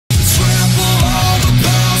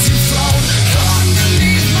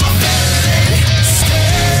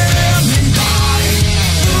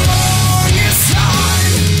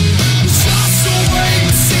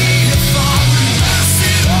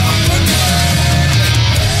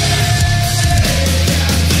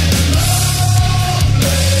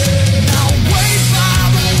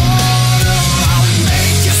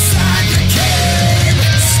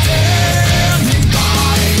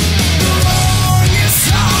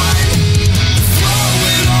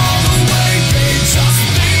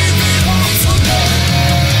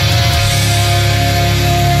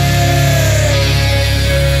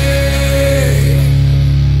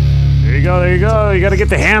got to get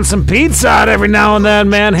the Handsome Pete's out every now and then,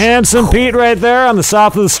 man. Handsome Pete right there on the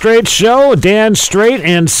South of the Straits show. Dan Strait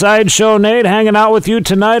and Sideshow Nate hanging out with you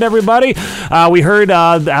tonight, everybody. We heard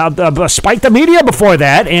Spike the Media before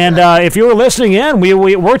that, and if you were listening in,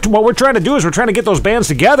 what we're trying to do is we're trying to get those bands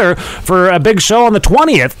together for a big show on the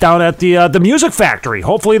 20th down at the Music Factory.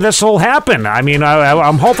 Hopefully this will happen. I mean,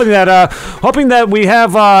 I'm hoping that we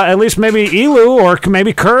have at least maybe Elu or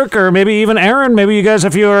maybe Kirk or maybe even Aaron. Maybe you guys,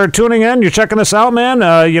 if you are tuning in, you're checking this out, man.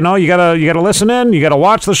 You gotta listen in. You gotta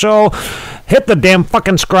watch the show. Hit the damn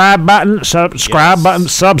fucking subscribe button. Subscribe.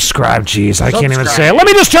 Jeez, I can't even say it. Let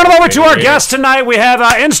me just turn it over to our guest tonight. We have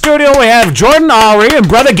in studio. We have Jordan Awrey and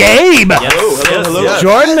brother Gabe. Yes. Hello. Yes.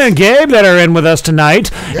 Jordan and Gabe that are in with us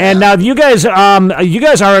tonight. Yeah. And now you guys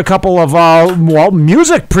are a couple of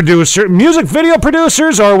music video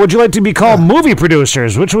producers, or would you like to be called movie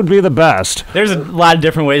producers? Which would be the best? There's a lot of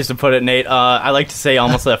different ways to put it, Nate. I like to say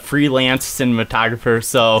almost a freelance cinematographer.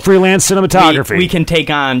 So freelance cinematography. We can take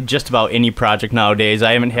on just about any project nowadays.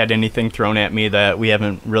 I haven't had anything thrown at me that we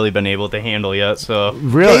haven't really been able to handle yet. So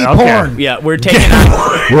really, okay. Porn. Yeah, we're taking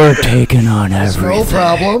on everything. No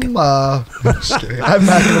problem. I'm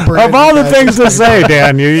not going to bring of all the things to say,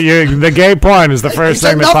 Dan, the gay porn is the first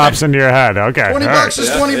thing that pops into your head. Okay, $20 is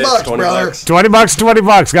 $20, brother.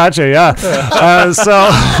 $20. Gotcha. Yeah.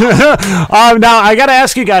 Now I got to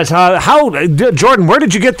ask you guys, how Jordan, where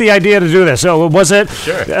did you get the idea to do this? So was it?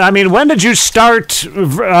 Sure. I mean, when did you start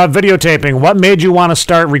videotaping? What made you want to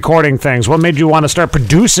start recording things? What made you want to start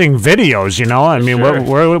producing videos? You know, I mean,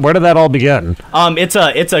 Sure. where did that all begin?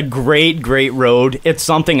 It's a great road. It's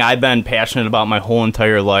something I've been passionate about my whole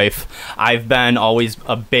entire life. I've been always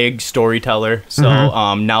a big storyteller.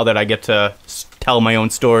 So now that I get to tell my own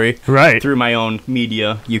story through my own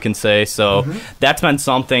media, you can say. So that's been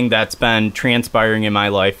something that's been transpiring in my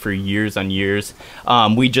life for years on years.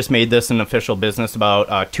 We just made this an official business about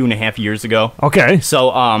 2.5 years ago. Okay.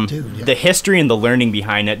 So the history and the learning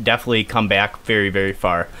behind it definitely come back very, very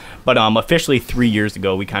far. But officially 3 years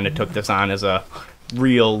ago, we kind of took this on as a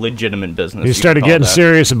real legitimate business. You started getting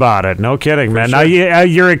serious about it. No kidding, man. Sure. Now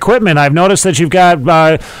your equipment, I've noticed that you've got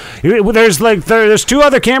there's two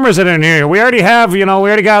other cameras that are in here. We already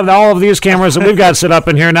got all of these cameras that we've got set up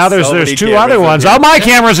in here. Now there's two other ones. All my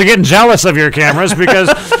cameras are getting jealous of your cameras because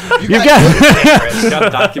you got to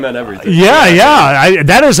document everything. Yeah.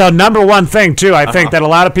 That is a number one thing too. I think that a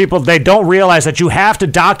lot of people, they don't realize that you have to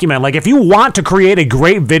document. Like if you want to create a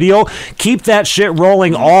great video, keep that shit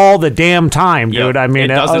rolling all the damn time, dude. I mean, it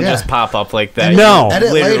doesn't just pop up like that. No,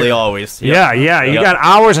 literally always. Yep. Yeah. You got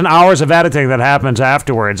hours and hours of editing that happens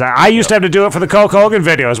afterwards. I used to have to do it for the Coke Hogan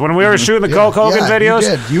videos when we were shooting the Coke Hogan videos. You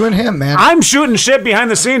did. You and him, man. I'm shooting shit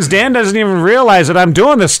behind the scenes. Dan doesn't even realize that I'm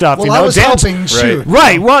doing this stuff. Well, I was helping shoot.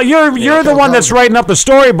 Right. Well, you're the one that's writing up the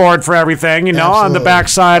storyboard for everything. On the back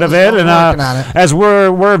side of it, and as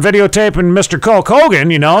we're videotaping Mr. Coke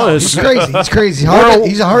Hogan, he's crazy. He's crazy.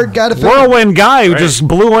 He's a hard guy to film. Whirlwind guy who just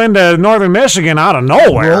blew into northern Michigan out of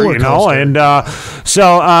nowhere, and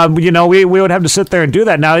we would have to sit there and do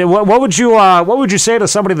that. Now, what would you say to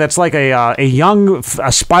somebody that's like a young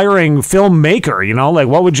aspiring filmmaker? Like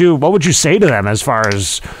what would you say to them as far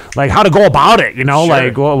as like how to go about it?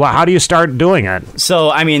 Like how do you start doing it? So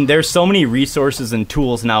I mean, there's so many resources and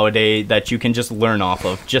tools nowadays that you can just learn off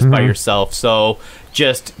of just by yourself. So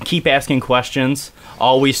just keep asking questions.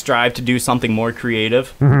 Always strive to do something more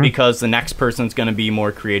creative because the next person's going to be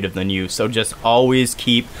more creative than you. So just always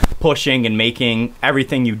keep pushing and making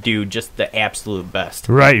everything you do just the absolute best.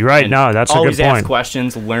 Right. And no, that's a good point. Always ask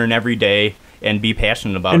questions, learn every day, and be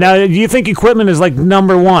passionate about it. Now, do you think equipment is like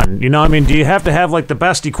number one? Do you have to have like the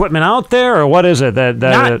best equipment out there, or what is it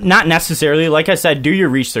not necessarily? Like I said, do your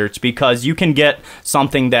research because you can get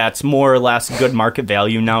something that's more or less good market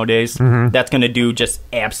value nowadays. That's going to do just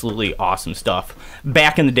absolutely awesome stuff.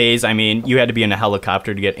 Back in the days, I mean, you had to be in a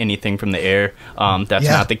helicopter to get anything from the air. That's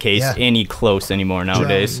not the case any close anymore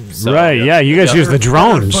nowadays. So, right? Yeah, you guys use the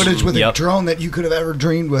drones. Footage with a drone that you could have ever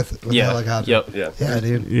dreamed with a helicopter. Yeah,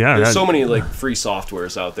 dude. Yeah, there's so many like free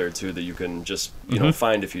softwares out there too that you can just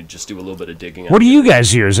find if you just do a little bit of digging. What do you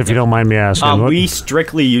guys use, if you don't mind me asking? We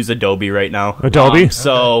strictly use Adobe right now. Adobe.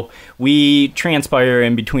 So we transpire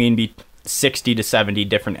in between 60 to 70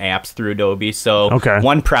 different apps through Adobe. So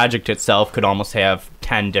one project itself could almost have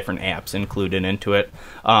 10 different apps included into it.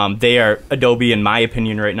 Adobe, in my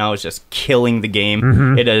opinion, right now is just killing the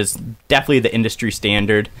game. It is definitely the industry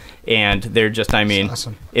standard. And they're just, I mean,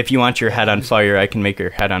 awesome. If you want your head on fire, I can make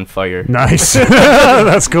your head on fire. Nice.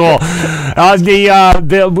 That's cool.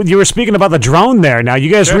 You were speaking about the drone there. Now,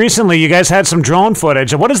 you guys recently, you guys had some drone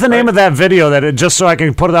footage. What is the name of that video just so I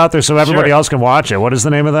can put it out there so everybody else can watch it? What is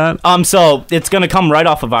the name of that? So it's going to come right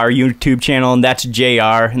off of our YouTube channel, and that's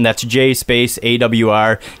JR, and that's J space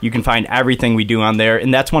AWR. You can find everything we do on there,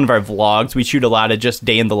 and that's one of our vlogs. We shoot a lot of just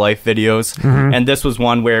day in the life videos, and this was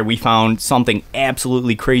one where we found something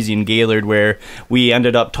absolutely crazy in Gaylord, where we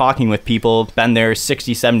ended up talking with people, been there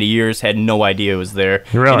 60, 70 years, had no idea it was there.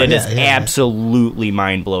 Really? And it is absolutely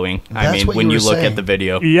mind-blowing. I mean, when you look at the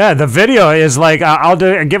video. Yeah, the video is like, I'll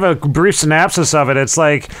give a brief synopsis of it. It's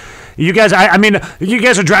like, you guys, I mean, you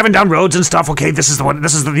guys are driving down roads and stuff. Okay, this is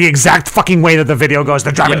the exact fucking way that the video goes.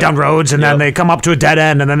 They're driving down roads, and then they come up to a dead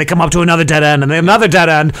end, and then they come up to another dead end, and then another dead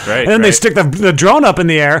end, and then they stick the drone up in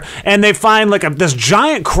the air, and they find like this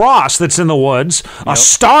giant cross that's in the woods, a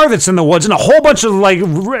star that's in the woods, and a whole bunch of like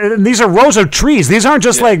these are rows of trees. These aren't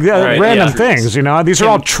just random things, you know. These are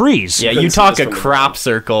all trees. Yeah, you talk a crop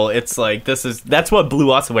circle. It's like that's what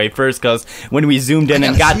blew us away first, because when we zoomed in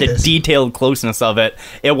and got the detailed closeness of it,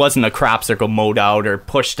 it wasn't a crop circle mowed out or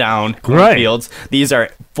pushed down cornfields. These are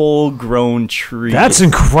full-grown trees. That's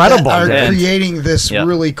incredible. That are creating this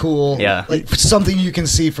really cool, like something you can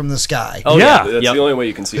see from the sky. Oh yeah, that's the only way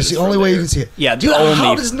you can see it. It's the only way you can see it. Yeah, dude,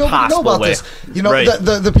 how does nobody know about this? You know,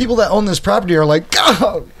 the people that own this property are like,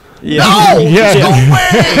 oh, yeah. No! Yeah. No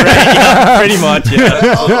way! Pretty much,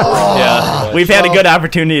 yeah. We've had a good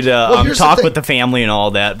opportunity to talk with the family and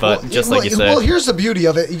all that, but like you said. Well, here's the beauty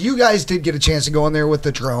of it. You guys did get a chance to go in there with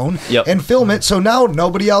the drone and film it, so now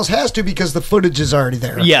nobody else has to because the footage is already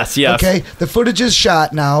there. Yes. Okay? The footage is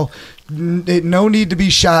shot now. No need to be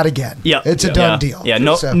shot again. It's a done deal. Yeah,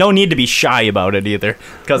 no need to be shy about it either,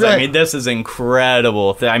 because I mean, this is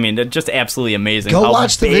incredible. I mean, it's just absolutely amazing. Go how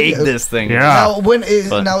watch the big video. This thing. Yeah.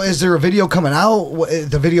 Is. Now, is there a video coming out?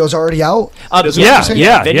 The video's already out. Video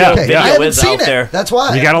I haven't seen it. There. That's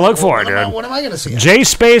why you got to look for it. What am I going to see? J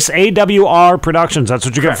space AWR Productions. That's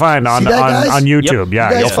what you can find on YouTube. Yeah,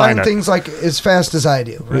 you you'll guys find find things like as fast as I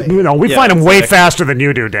do. Right? You know, we find them way faster than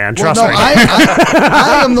you do, Dan. Trust me.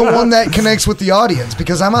 I am the one that connects with the audience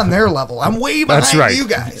because I'm on their level. I'm way behind you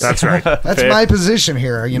guys. That's right. That's my position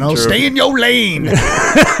here. You know, stay in your lane.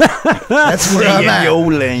 That's where I'm at.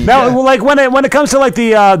 Your lane. Now, like when it comes to like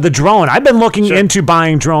the drone, I've been looking into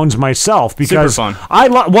buying drones myself because super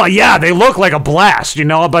fun. They look like a blast, you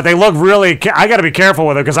know, but they look really. I got to be careful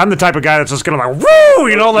with it because I'm the type of guy that's just gonna like, woo,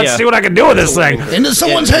 you know, let's see what I can do with this thing. Into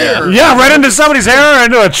someone's hair. Yeah, right into somebody's hair or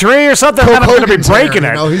into a tree or something. I'm gonna be breaking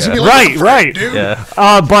it. Right. Yeah.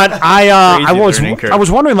 But I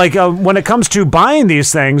was wondering, like, when it comes to buying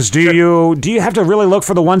these things, do you have to really look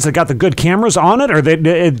for the ones that got the good cameras on it, or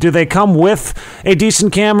do they come with a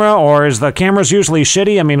decent camera, or is the cameras usually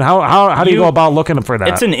shitty? I mean, how do you go about looking for that?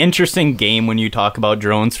 It's an interesting game when you talk about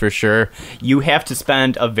drones, for sure. You have to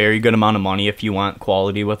spend a very good amount of money if you want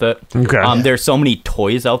quality with it. Okay. There's so many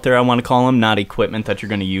toys out there, I want to call them, not equipment that you're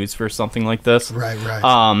going to use for something like this.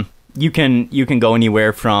 Right. You can go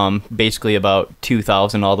anywhere from basically about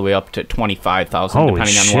 $2,000 all the way up to $25,000,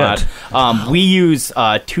 depending on what. We use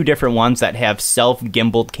two different ones that have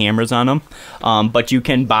self-gimbaled cameras on them, but you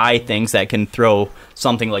can buy things that can throw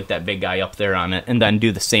something like that big guy up there on it and then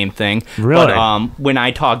do the same thing. Really? But when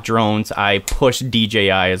I talk drones, I push DJI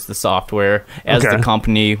as the software. As the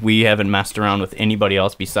company, we haven't messed around with anybody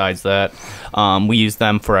else besides that. We use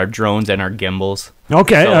them for our drones and our gimbals.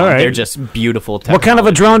 Okay, so, all right. They're just beautiful technology. What kind of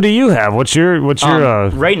a drone do you have? What's your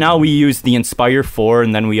Right now we use the Inspire 4,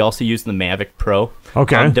 and then we also use the Mavic Pro.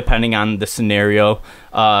 Okay. Depending on the scenario.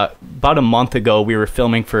 About a month ago, we were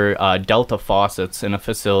filming for Delta Faucets in a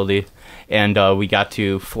facility, and we got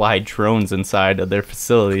to fly drones inside of their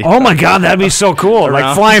facility. Oh my God, that'd be so cool!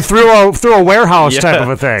 Like flying through a warehouse type of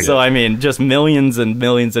a thing. So I mean, just millions and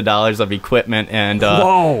millions of dollars of equipment, and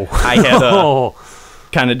whoa! I had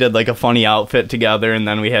kind of did like a funny outfit together, and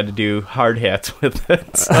then we had to do hard hats with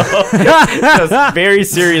it. So just very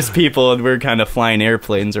serious people, and we're kind of flying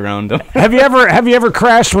airplanes around them. Have you ever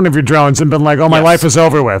crashed one of your drones and been like, "Oh, my life is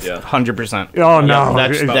over with"? 100%. Oh no,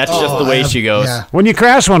 that's just the way she goes. Yeah. When you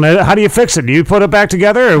crash one, how do you fix it? Do you put it back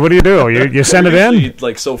together, or what do you do? You send it in?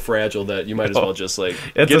 Like so fragile that you might as well just like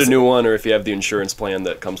get a new one, or if you have the insurance plan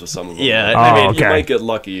that comes with some of them. Yeah, I mean, you might get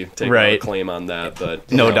lucky, take a claim on that,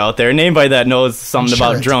 but no doubt there. And anybody that knows something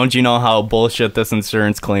about drones, you know how bullshit this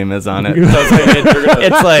insurance claim is on it.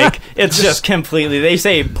 It's like, it's just completely, they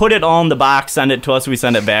say, put it all in the box, send it to us, we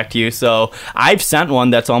send it back to you. So I've sent one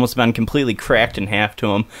that's almost been completely cracked in half to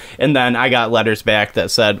them. And then I got letters back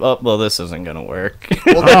that said, oh, well, this isn't going to work.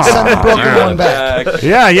 Well, then send the broken one back.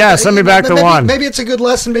 Yeah, send me back the one. Maybe it's a good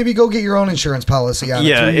lesson. Maybe go get your own insurance policy on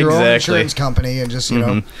it through your own insurance company, and just, you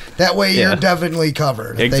know, that way you're definitely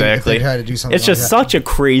covered. If they try to do something it's just such a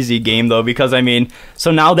crazy game, though, because, I mean,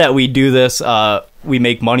 so now that we do this, we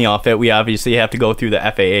make money off it, we obviously have to go through the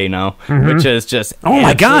FAA now, which is just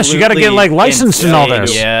my gosh, you got to get like licensed and all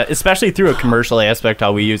this. Yeah, especially through a commercial aspect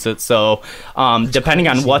how we use it. So depending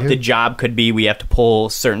on what the job could be, we have to pull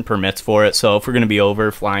certain permits for it. So if we're going to be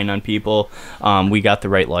over flying on people, we got the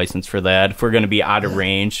right license for that. If we're going to be out of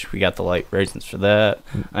range, we got the license for that.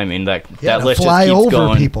 I mean, that list just keeps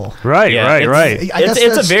going. People. Right.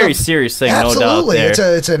 It's a very serious thing, absolutely. No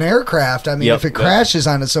doubt. It's an aircraft. I mean, if it crashes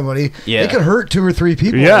onto somebody, it could hurt 2 or 3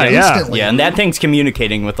 people. Instantly. Yeah, and that thing's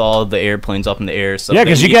communicating with all the airplanes up in the air. So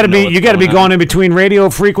because you got to be going in between radio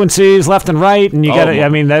frequencies left and right, and you got to. I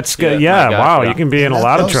mean, that's good. Yeah, wow, you can be in a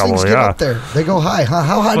lot of trouble. Things get up there. They go high.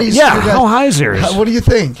 How high do you? How high is yours? What do you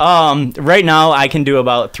think? Right now I can do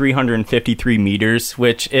about 353 meters,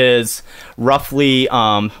 which is roughly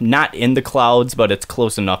not in the clouds, but it's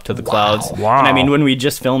close enough to the clouds. Wow. And I mean, when we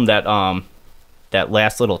just filmed that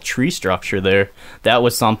last little tree structure there, that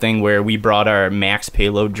was something where we brought our max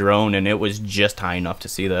payload drone, and it was just high enough to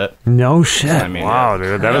see that. No shit. I mean, wow,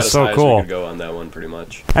 dude, that is so cool. We could go on that one pretty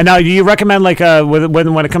much. And now, do you recommend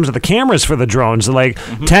when it comes to the cameras for the drones, like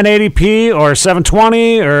 1080p or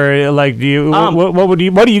 720, or like do you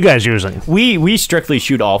what are you guys using? We strictly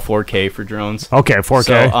shoot all 4K for drones. Okay,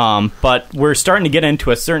 4K. So, but we're starting to get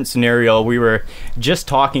into a certain scenario. We were just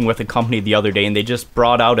talking with a company the other day, and they just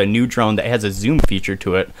brought out a new drone that has a zoom feature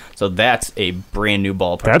to it, so that's a brand new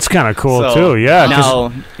ballpark. That's kind of cool too. Yeah.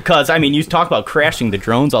 Now, because I mean, you talk about crashing the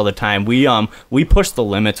drones all the time. We push the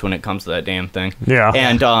limits when it comes to that damn thing. Yeah.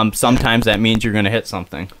 And sometimes that means you're going to hit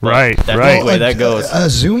something. Right. That's the way that goes. A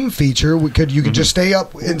zoom feature you could just stay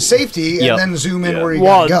up in safety and then zoom in where you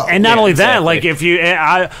gotta go. And not only that, like if you,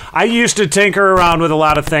 I used to tinker around with a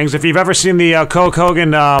lot of things. If you've ever seen the Coke Hogan,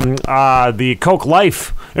 the Coke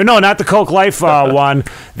Life. No, not the Coke Life one.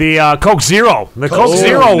 The Coke Zero. The Coke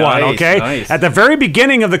Zero one, okay? Nice. At the very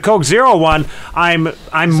beginning of the Coke Zero one, I'm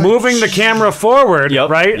moving the camera forward,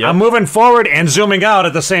 right? Yep. I'm moving forward and zooming out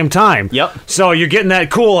at the same time. Yep. So you're getting that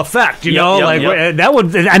cool effect, you know? Yep.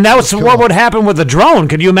 That's what would happen with a drone.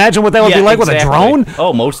 Could you imagine what that would be like with a drone?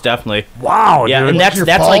 Oh, most definitely. Wow, yeah, dude. and that's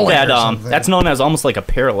like that. That's known as almost like a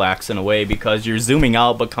parallax in a way, because you're zooming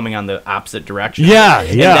out but coming on the opposite direction. Yeah.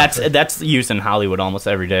 And that's used in Hollywood almost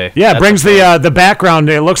every day. Yeah, it brings the background.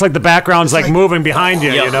 It looks like the background's like moving behind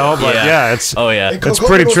you, you know? But it's it's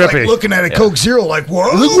pretty trippy. Like looking at a Coke Zero, like,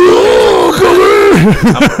 whoa.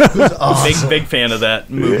 I'm a big fan of that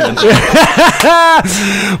movement.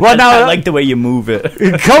 Well, now I like the way you move it.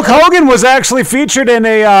 Coke Hogan was actually featured in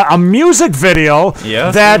a music video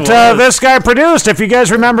that this guy produced. If you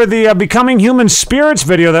guys remember the Becoming Human Spirits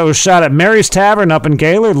video that was shot at Mary's Tavern up in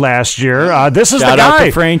Gaylord last year, this is the guy. Shout out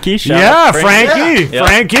to Frankie.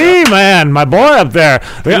 Frankie, man, my boy up there.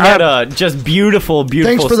 He had a just beautiful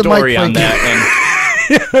story on that.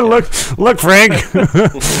 Look, Frank.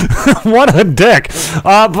 What a dick.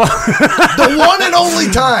 The one and only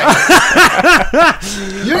time.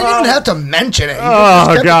 You don't even have to mention it.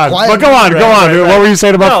 Oh, God. But go on. Right. What were you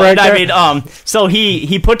saying about Frank? I mean, so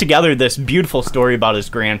he put together this beautiful story about his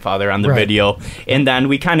grandfather on the video, and then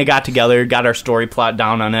we kind of got together, got our story plot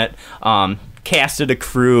down on it, casted a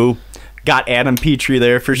crew. Got Adam Petrie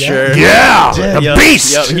there for sure. Yeah, the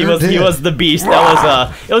beast. Yep, he was the beast. It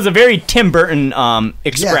was a very Tim Burton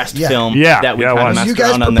expressed film that we kind of messed around on that. You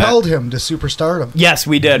guys propelled him to superstardom. Yes,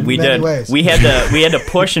 we did. We did. We had to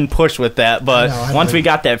push and push with that, but once we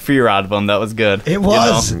got that fear out of him, that was good. It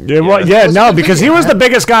was. Because he was the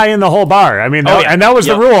biggest guy in the whole bar. I mean, and that was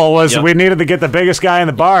the rule, was we needed to get the biggest guy in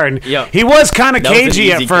the bar, and he was kind of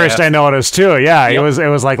cagey at first. I noticed too. Yeah, it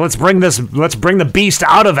was like, let's bring the beast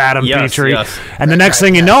out of Adam Petrie. Yes. And the next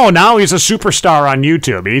thing you know, now he's a superstar on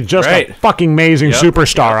YouTube. He's just a fucking amazing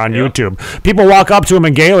superstar on YouTube. People walk up to him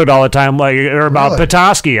in Gaylord all the time, like, or about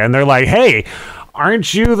Petoskey, and they're like, "Hey,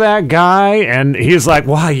 aren't you that guy?" And he's like,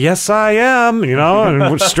 "Why, yes, I am." You know,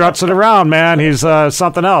 and struts it around, man. He's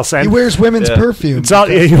something else. And he wears women's perfume.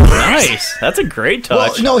 Nice. That's a great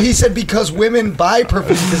touch. Well, no, he said because women buy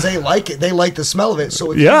perfume because they like it. They like the smell of it.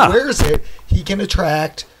 So if he wears it, he can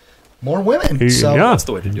attract more women. So that's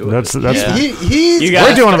the way to do it.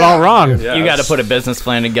 We're doing it all wrong. Yeah, you got to put a business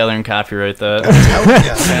plan together and copyright that.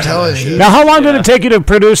 I'm telling you. Now, how long did it take you to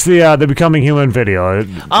produce the Becoming Human video?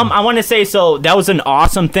 I want to say, so that was an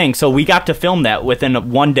awesome thing. So we got to film that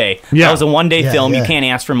within 1 day. Yeah. That was a 1 day film. Yeah. You can't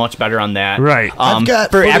ask for much better on that. Right. I've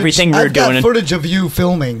got for footage, everything we were doing. I've got footage of you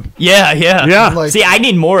filming. Yeah. Like, See, I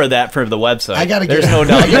need more of that for the website. I gotta There's get no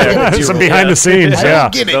doubt there. Some behind the scenes, yeah.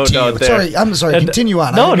 Get it No to doubt you. there. Sorry, I'm sorry. Continue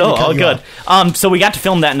on. No, all good. So we got to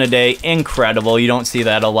film that in a day. Incredible. You don't see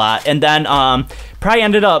that a lot. And then probably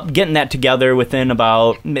ended up getting that together within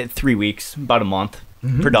about 3 weeks, about a month.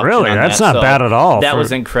 Production. Really? That's not bad at all. That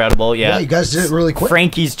was incredible. Yeah, you guys did it really quick.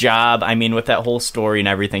 Frankie's job, I mean, with that whole story and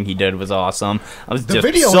everything he did was awesome. I was The just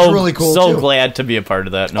video so, was really cool, so too. glad to be a part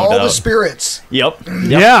of that. No All doubt. the spirits. Yep.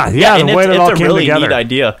 Yeah, and the way it all it's a came really together. neat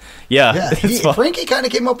idea. Yeah, Yeah, Frankie kind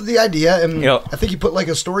of came up with the idea, and I think he put like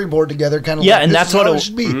a storyboard together, kind of. Yeah, like, and this that's is what how it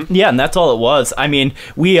should be. Yeah, and that's all it was. I mean,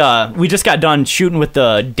 we just got done shooting with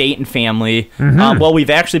the Dayton family. Well, we've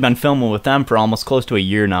actually been filming with them for almost close to a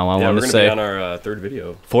year now. I want to say be on our third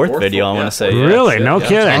video, fourth video. I want to say really, no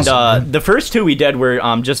kidding. And the first two we did were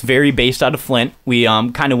just very based out of Flint. We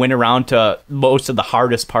kind of went around to most of the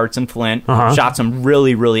hardest parts in Flint, shot some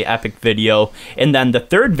really, really epic video, and then the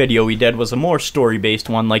third video we did was a more story based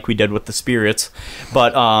one, like we did with the spirits.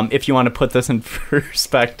 But if you want to put this in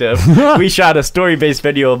perspective, we shot a story-based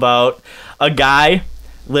video about a guy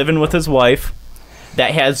living with his wife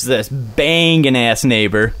that has this banging-ass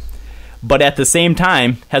neighbor, but at the same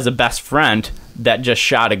time has a best friend that just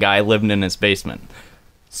shot a guy living in his basement.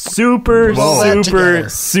 Super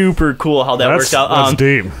cool how that worked out. That's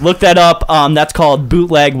deep. Look that up. That's called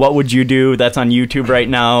Bootleg. What Would You Do? That's on YouTube right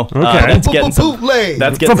now. Okay. That's getting some. Bootleg.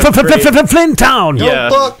 That's getting some Flint Town.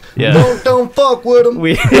 Don't fuck with them.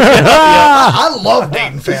 I love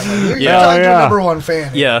Dayton family. You're number one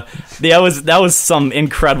fan. Yeah. That was some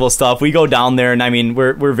incredible stuff. We go down there, and I mean,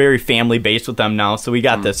 we're very family based with them now. So we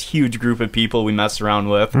got this huge group of people we mess around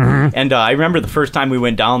with. And I remember the first time we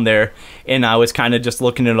went down there, and I was kind of just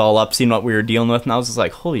looking it all up, seeing what we were dealing with, and I was just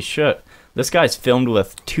like, holy shit. This guy's filmed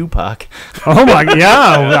with Tupac. Oh my,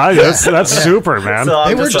 that's super, man. So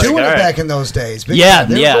they were doing it back in those days. They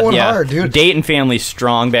were going hard, dude. Dayton family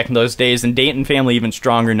strong back in those days, and Dayton family even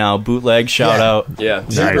stronger now. Bootleg, shout out. Yeah,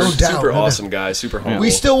 nice. super awesome guy, super humble.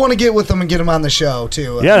 We still want to get with them and get them on the show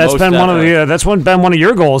too. Yeah, that's been been one of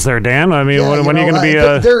your goals there, Dan. I mean, when are you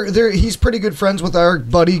going to be? He's pretty good friends with our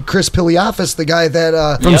buddy Chris Piliafis, the guy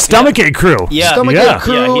that from Stomachache Crew. Stomachache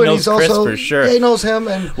Crew, he knows and he's Chris also for sure. Yeah, he knows him.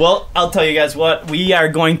 And well, I'll tell you guys what, we are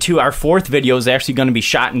going to, our fourth video is actually going to be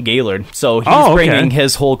shot in Gaylord, so he's bringing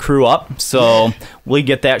his whole crew up, so we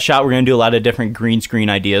get that shot. We're going to do a lot of different green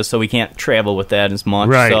screen ideas, so we can't travel with that as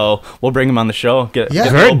much, so we'll bring him on the show. Dude,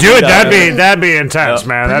 that'd be intense,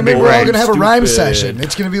 man. That'd be great. We're all going to have a rhyme session.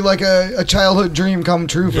 It's going to be like a childhood dream come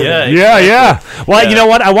true for me. Yeah. Well, you know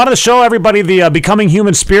what? I wanted to show everybody the Becoming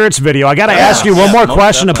Human Spirits video. I got to ask you one more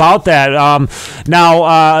question about that. Now,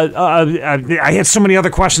 I had so many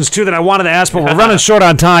other questions too that I wanted to ask, but we're running short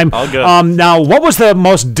on time. All good. Now, what was the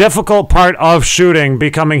most difficult part of shooting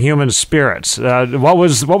Becoming Human Spirits? What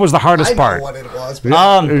was the hardest part? I know what it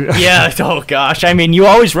was. Yeah. Oh gosh. I mean, you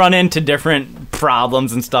always run into different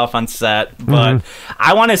problems and stuff on set, but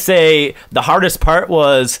I want to say the hardest part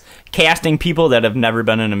was casting people that have never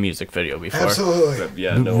been in a music video before.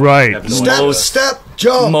 Absolutely. Right. Step,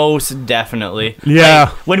 jump. Most definitely. Yeah.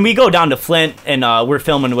 Like, when we go down to Flint and we're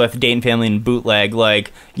filming with Dayton Family and Bootleg,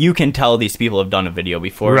 like, you can tell these people have done a video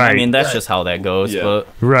before. Right. I mean, that's just how that goes. Yeah. But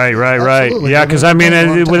Right. Absolutely. Yeah, because I mean,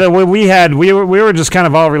 we were just kind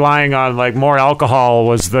of all relying on like more alcohol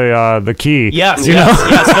was the key. yes,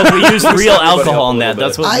 but we used real alcohol in that.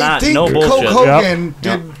 That's what I think no bullshit. Coke Hogan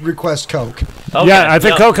did request Coke. Okay. Yeah, I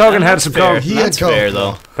think Coke Hogan had some fair. Coke. He had That's Coke. fair,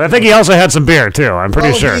 though. But I think he also had some beer too. I'm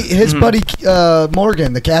pretty sure. His buddy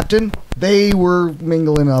Morgan, the captain, they were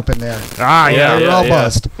mingling up in there. Yeah. They were all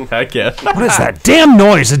buzzed. Heck yeah. What is that damn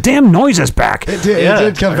noise? The damn noise is back. It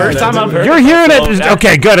did come First back. time I've heard You're it. hearing So it?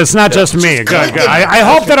 Okay, good. It's not just me. Good. I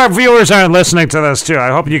hope that our viewers aren't listening to this too. I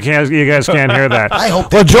hope you guys can't hear that. I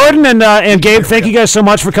hope. Well, Jordan and Gabe, thank you guys so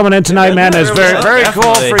much for coming in tonight, man. It's very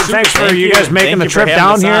cool. Thanks for you guys making the trip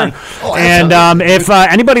down here. And if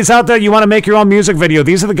anybody's out there, you want to make your own music video,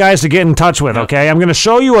 these are the guys to get in touch with. Okay, I'm going to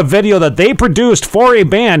show you a video that they produced for a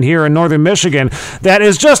band here in Northern Michigan that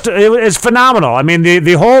is just it's phenomenal. I mean,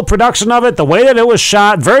 the whole production of it, the way that it was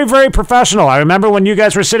shot, very, very professional. I remember when you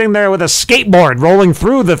guys were sitting there with a skateboard rolling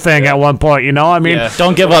through the thing at one point, you know? I mean,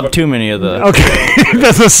 don't give up too many of the... Okay,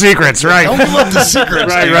 that's the secrets, right? Don't give up the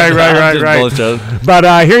secrets. right.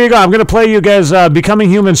 But here you go. I'm going to play you guys Becoming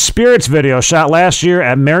Human Spirits video shot last year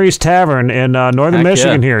at Mary's Tavern in Northern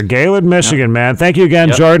Michigan here. Gaylord, Michigan, man. Thank you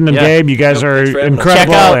again, Jordan and Gabe. You guys are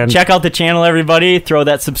incredible. Check out the channel, everybody. Throw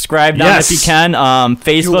that subscribe down if you can.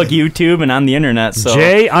 Facebook, YouTube, and on the internet. So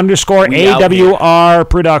J_AWR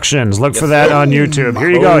Productions. Look for that on YouTube. Here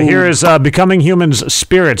you go. Here is Becoming Humans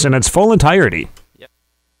Spirits in its full entirety.